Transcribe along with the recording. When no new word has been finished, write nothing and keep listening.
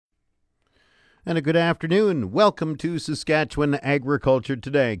And a good afternoon. Welcome to Saskatchewan Agriculture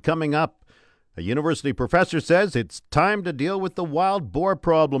Today. Coming up, a university professor says it's time to deal with the wild boar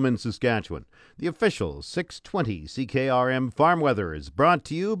problem in Saskatchewan. The official 620 CKRM farm weather is brought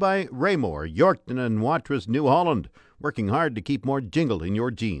to you by Raymore, Yorkton and Watrous, New Holland, working hard to keep more jingle in your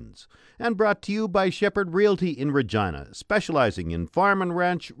jeans. And brought to you by Shepherd Realty in Regina, specializing in farm and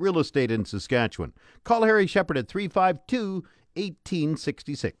ranch real estate in Saskatchewan. Call Harry Shepherd at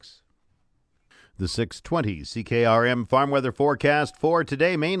 352-1866. The 620 CKRM farm weather forecast for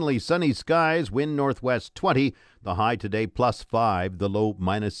today: mainly sunny skies, wind northwest 20, the high today +5, the low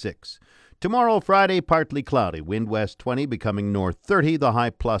 -6. Tomorrow, Friday, partly cloudy, wind west 20, becoming north 30, the high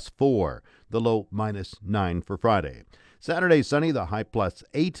 +4, the low -9 for Friday. Saturday, sunny, the high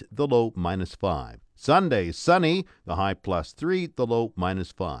 +8, the low -5. Sunday, sunny, the high +3, the low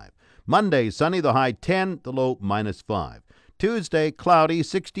 -5. Monday, sunny, the high 10, the low -5. Tuesday, cloudy,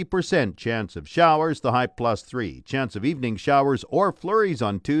 60% chance of showers, the high +3. Chance of evening showers or flurries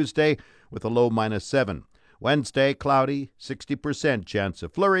on Tuesday with a low -7. Wednesday, cloudy, 60% chance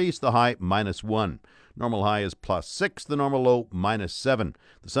of flurries, the high -1. Normal high is +6, the normal low -7.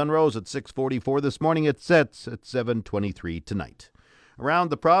 The sun rose at 6:44 this morning. It sets at 7:23 tonight.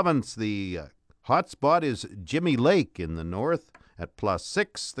 Around the province, the hot spot is Jimmy Lake in the north at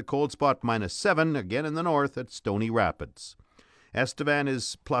 +6. The cold spot -7, again in the north at Stony Rapids. Estevan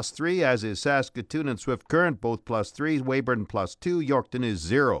is +3, as is Saskatoon and Swift Current, both +3. Weyburn +2. Yorkton is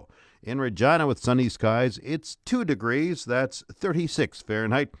 0. In Regina with sunny skies, it's 2 degrees. That's 36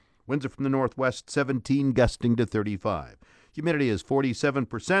 Fahrenheit. Winds are from the northwest, 17, gusting to 35. Humidity is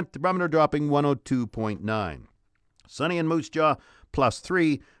 47%. Thermometer dropping 102.9. Sunny in Moose Jaw,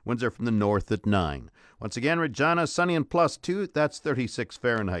 +3. Winds are from the north at 9. Once again, Regina, sunny and +2. That's 36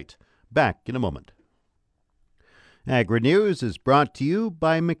 Fahrenheit. Back in a moment. Agri-News is brought to you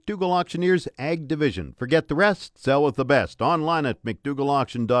by McDougall Auctioneers Ag Division. Forget the rest, sell with the best. Online at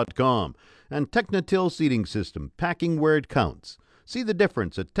mcdougallauction.com. And Technotil Seeding System, packing where it counts. See the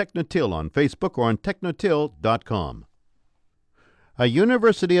difference at Technotil on Facebook or on technotil.com. A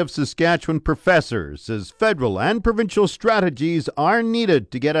University of Saskatchewan professor says federal and provincial strategies are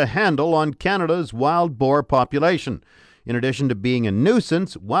needed to get a handle on Canada's wild boar population. In addition to being a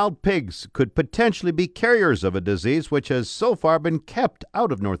nuisance, wild pigs could potentially be carriers of a disease which has so far been kept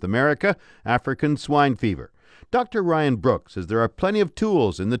out of North America, African swine fever. Dr. Ryan Brooks says there are plenty of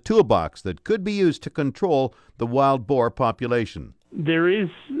tools in the toolbox that could be used to control the wild boar population. There is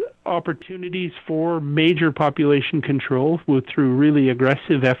opportunities for major population control through really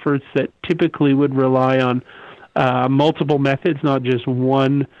aggressive efforts that typically would rely on multiple methods, not just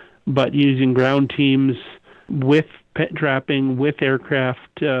one, but using ground teams with pet trapping, with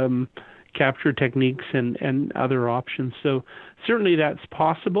aircraft capture techniques and other options. So certainly that's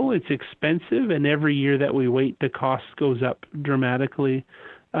possible. It's expensive, and every year that we wait, the cost goes up dramatically.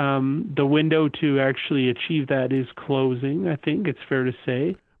 The window to actually achieve that is closing, I think it's fair to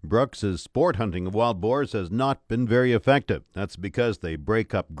say. Brooks says sport hunting of wild boars has not been very effective. That's because they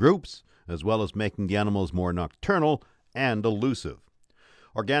break up groups, as well as making the animals more nocturnal and elusive.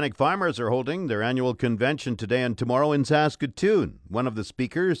 Organic farmers are holding their annual convention today and tomorrow in Saskatoon. One of the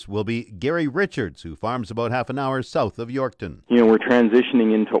speakers will be Gary Richards, who farms about half an hour south of Yorkton. We're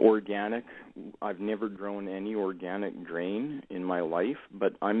transitioning into organic. I've never grown any organic grain in my life,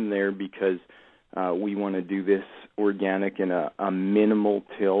 but I'm there because we want to do this organic in a minimal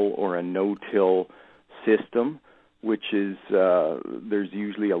till or a no-till system, which is there's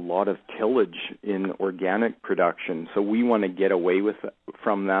usually a lot of tillage in organic production. So we want to get away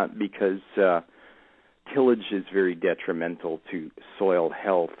from that because tillage is very detrimental to soil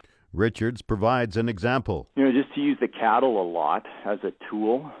health. Richards provides an example. Just to use the cattle a lot as a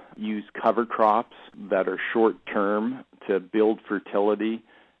tool, use cover crops that are short-term to build fertility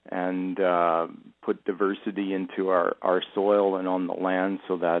and put diversity into our soil and on the land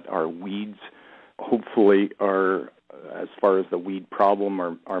so that our weeds hopefully are, as far as the weed problem,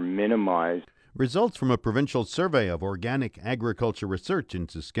 are minimized. Results from a provincial survey of organic agriculture research in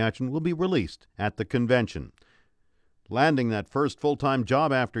Saskatchewan will be released at the convention. Landing that first full-time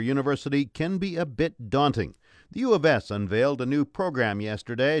job after university can be a bit daunting. The U of S unveiled a new program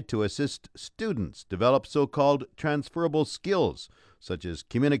yesterday to assist students develop so-called transferable skills, such as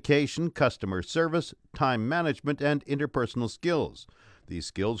communication, customer service, time management, and interpersonal skills. These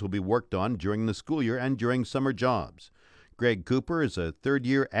skills will be worked on during the school year and during summer jobs. Greg Cooper is a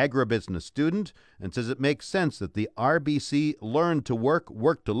third-year agribusiness student and says it makes sense that the RBC Learn to Work,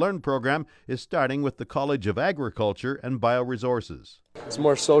 Work to Learn program is starting with the College of Agriculture and Bioresources. It's a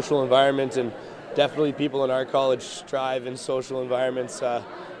more social environment, and definitely people in our college thrive in social environments.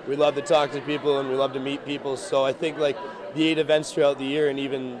 we love to talk to people and we love to meet people. So I think like the 8 events throughout the year and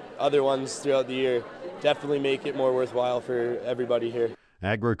even other ones throughout the year definitely make it more worthwhile for everybody here.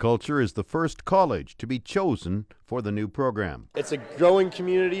 Agriculture is the first college to be chosen for the new program. It's a growing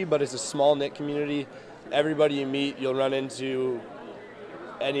community, but it's a small-knit community. Everybody you meet, you'll run into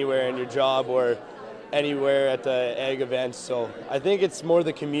anywhere in your job or anywhere at the ag events. So I think it's more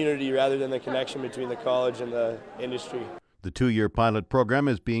the community rather than the connection between the college and the industry. The 2-year pilot program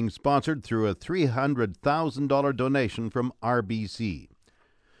is being sponsored through a $300,000 donation from RBC.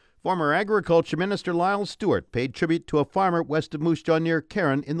 Former Agriculture Minister Lyle Stewart paid tribute to a farmer west of Moose Jaw near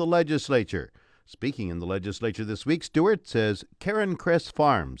Cairn in the legislature. Speaking in the legislature this week, Stewart says Cairn Crest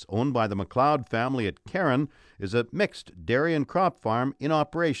Farms, owned by the McLeod family at Cairn, is a mixed dairy and crop farm in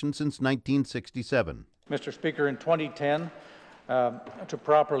operation since 1967. Mr. Speaker, in 2010, to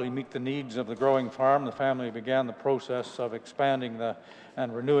properly meet the needs of the growing farm, the family began the process of expanding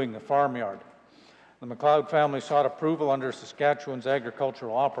and renewing the farmyard. The McLeod family sought approval under Saskatchewan's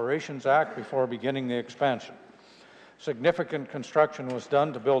Agricultural Operations Act before beginning the expansion. Significant construction was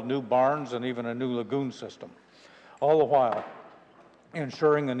done to build new barns and even a new lagoon system, all the while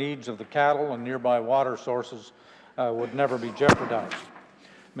ensuring the needs of the cattle and nearby water sources would never be jeopardized.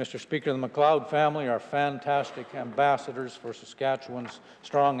 Mr. Speaker, the McLeod family are fantastic ambassadors for Saskatchewan's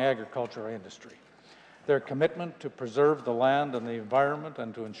strong agriculture industry. Their commitment to preserve the land and the environment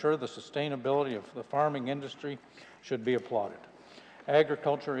and to ensure the sustainability of the farming industry should be applauded.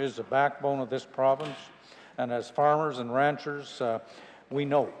 Agriculture is the backbone of this province, and as farmers and ranchers, we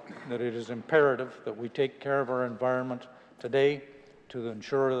know that it is imperative that we take care of our environment today to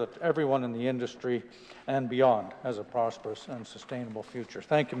ensure that everyone in the industry and beyond has a prosperous and sustainable future.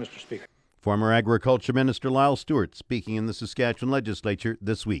 Thank you, Mr. Speaker. Former Agriculture Minister Lyle Stewart speaking in the Saskatchewan legislature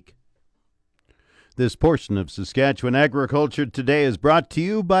this week. This portion of Saskatchewan Agriculture Today is brought to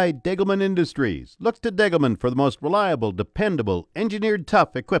you by Degelman Industries. Look to Degelman for the most reliable, dependable, engineered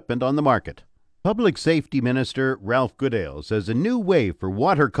tough equipment on the market. Public Safety Minister Ralph Goodale says a new way for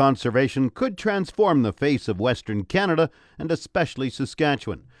water conservation could transform the face of Western Canada and especially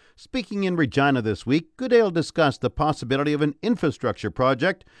Saskatchewan. Speaking in Regina this week, Goodale discussed the possibility of an infrastructure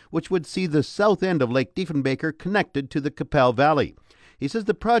project which would see the south end of Lake Diefenbaker connected to the Qu'Appelle Valley. He says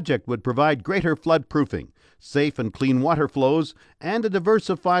the project would provide greater flood proofing, safe and clean water flows, and a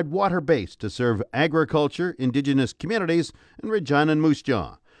diversified water base to serve agriculture, Indigenous communities, and Regina and Moose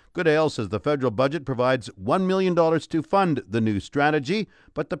Jaw. Goodale says the federal budget provides $1 million to fund the new strategy,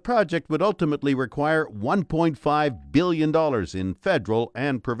 but the project would ultimately require $1.5 billion in federal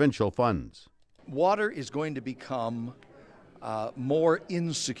and provincial funds. Water is going to become more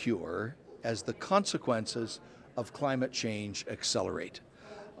insecure as the consequences of climate change accelerate.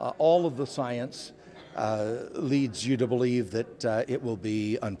 All of the science leads you to believe that it will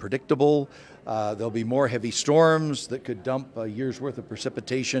be unpredictable. There'll be more heavy storms that could dump a year's worth of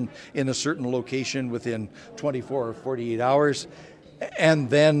precipitation in a certain location within 24 or 48 hours. And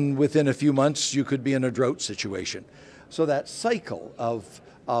then within a few months, you could be in a drought situation. So that cycle of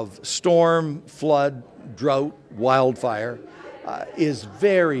storm, flood, drought, wildfire is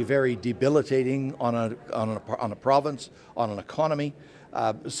very, very debilitating on a province, on an economy.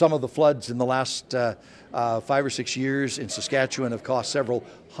 Some of the floods in the last 5 or 6 years in Saskatchewan have cost several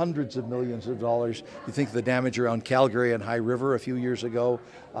hundreds of millions of dollars. You think of the damage around Calgary and High River a few years ago,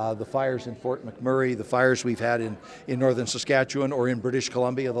 the fires in Fort McMurray, the fires we've had in northern Saskatchewan or in British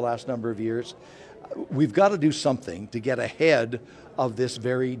Columbia the last number of years. We've got to do something to get ahead of this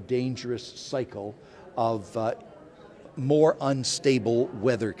very dangerous cycle of more unstable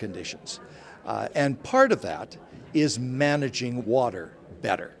weather conditions. And part of that is managing water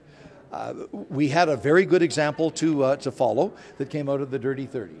better. We had a very good example to follow that came out of the Dirty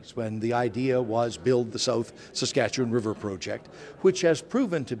 30s when the idea was build the South Saskatchewan River Project, which has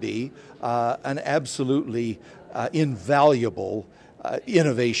proven to be an absolutely invaluable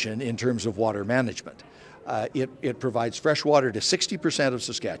innovation in terms of water management. It provides fresh water to 60% of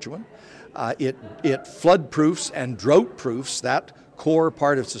Saskatchewan. It flood proofs and drought proofs that core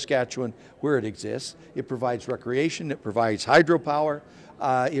part of Saskatchewan where it exists. It provides recreation, it provides hydropower,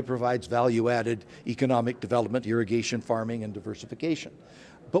 it provides value-added economic development, irrigation, farming, and diversification.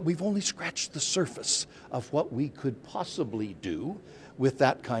 But we've only scratched the surface of what we could possibly do with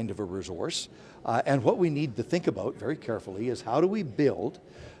that kind of a resource. And what we need to think about very carefully is how do we build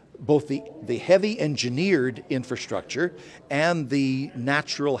both the heavy engineered infrastructure and the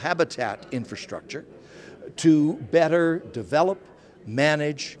natural habitat infrastructure to better develop,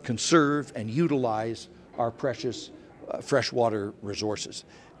 manage, conserve, and utilize our precious freshwater resources.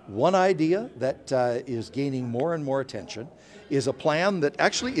 One idea that is gaining more and more attention is a plan that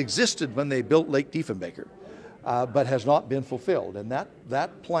actually existed when they built Lake Diefenbaker, but has not been fulfilled. And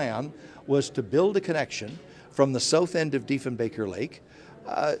that plan was to build a connection from the south end of Diefenbaker Lake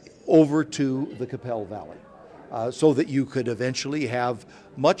over to the Qu'Appelle Valley, so that you could eventually have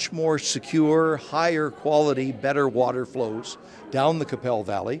much more secure, higher quality, better water flows down the Qu'Appelle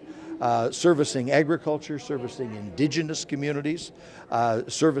Valley, servicing agriculture, servicing indigenous communities,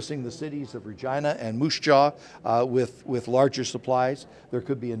 servicing the cities of Regina and Moose Jaw with larger supplies. There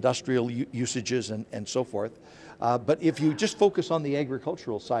could be industrial usages and so forth. But if you just focus on the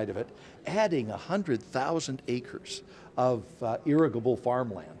agricultural side of it, adding 100,000 acres of irrigable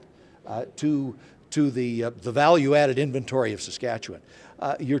farmland to the value-added inventory of Saskatchewan,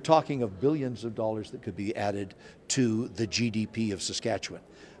 you're talking of billions of dollars that could be added to the GDP of Saskatchewan.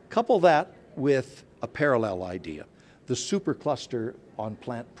 Couple that with a parallel idea, the supercluster on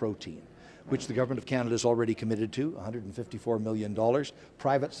plant protein, which the Government of Canada has already committed to, $154 million.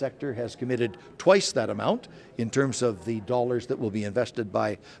 Private sector has committed twice that amount in terms of the dollars that will be invested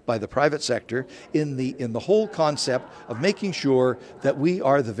by the private sector in the whole concept of making sure that we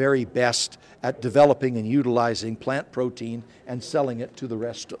are the very best at developing and utilizing plant protein and selling it to the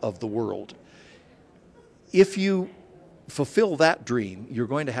rest of the world. If you fulfill that dream, you're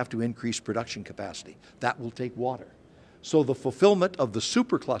going to have to increase production capacity. That will take water. So the fulfillment of the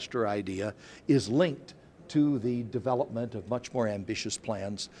supercluster idea is linked to the development of much more ambitious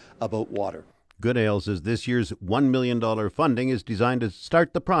plans about water. Goodale says this year's $1 million funding is designed to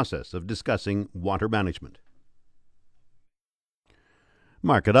start the process of discussing water management.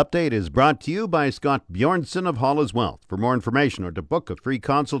 Market Update is brought to you by Scott Bjornson of Hollis Wealth. For more information or to book a free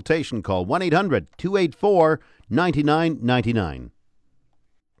consultation, call 1-800-284-9999.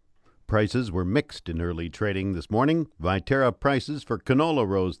 Prices were mixed in early trading this morning. Viterra prices for canola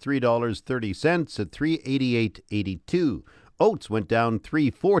rose $3.30 at $3.8882. Oats went down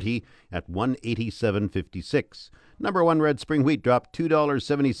 $3.40 at $1.8756. Number one red spring wheat dropped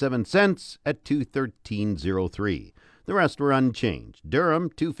 $2.77 at $2.1303. The rest were unchanged. Durham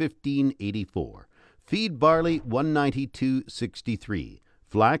 $2.1584. Feed barley $192.63.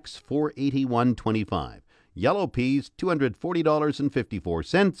 Flax $481.25. Yellow peas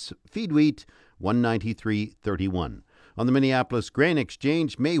 $240.54. Feed wheat $193.31. On the Minneapolis Grain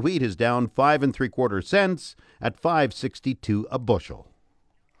Exchange, May wheat is down 5 3/4 cents at $5.62 a bushel.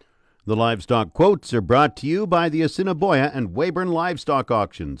 The livestock quotes are brought to you by the Assiniboia and Weyburn Livestock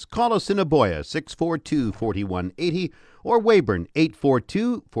Auctions. Call Assiniboia 642-4180 or Weyburn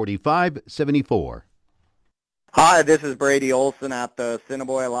 842-4574. Hi, this is Brady Olson at the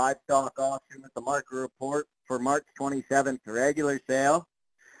Assiniboia Livestock Auction with the market report for March 27th regular sale.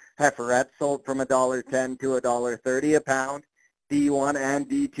 Heiferettes sold from $1.10 to $1.30 a pound. D1 and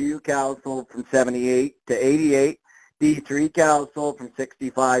D2 cows sold from 78 to 88. D3 cows sold from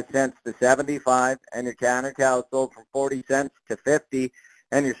 65 cents to 75, and your canner cows sold from 40 cents to 50,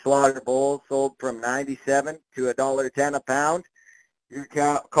 and your slaughter bulls sold from 97 to $1.10 a pound. Your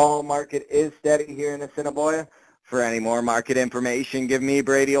call market is steady here in Assiniboia. For any more market information, give me,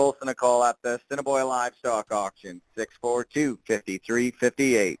 Brady Olson, a call at the Assiniboia Livestock Auction,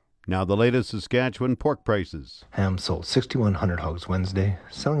 642-5358. Now the latest Saskatchewan pork prices. Ham sold 6,100 hogs Wednesday,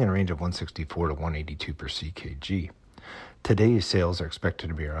 selling in a range of 164 to 182 per ckg. Today's sales are expected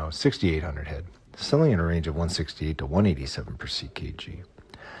to be around 6,800 head, selling in a range of 168 to 187 per ckg.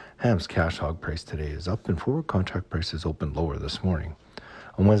 Ham's cash hog price today is up and forward contract prices opened lower this morning.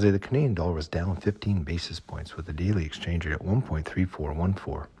 On Wednesday, the Canadian dollar was down 15 basis points with the daily exchange rate at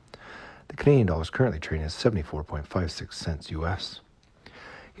 1.3414. The Canadian dollar is currently trading at 74.56 cents U.S.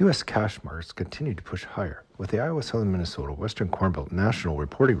 U.S. cash markets continue to push higher, with the Iowa, Southern Minnesota, Western Corn Belt national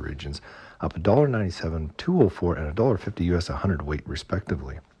reporting regions up $1.97, $2.04, and $1.50 U.S. a hundredweight,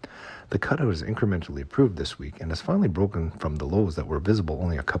 respectively. The cutout is incrementally improved this week and has finally broken from the lows that were visible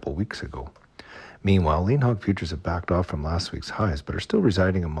only a couple weeks ago. Meanwhile, lean hog futures have backed off from last week's highs, but are still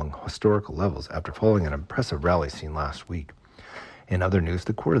residing among historical levels after following an impressive rally seen last week. In other news,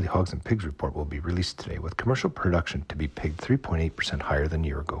 the quarterly hogs and pigs report will be released today, with commercial production to be pegged 3.8% higher than a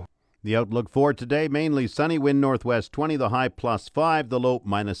year ago. The outlook for today, mainly sunny, wind northwest 20, the high +5, the low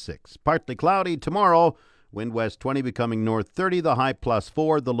 -6. Partly cloudy tomorrow, wind west 20 becoming north 30, the high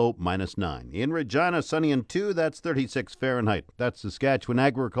 +4, the low -9. In Regina, sunny and 2, that's 36 Fahrenheit. That's Saskatchewan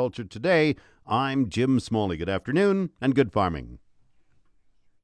Agriculture Today. I'm Jim Smalley. Good afternoon and good farming.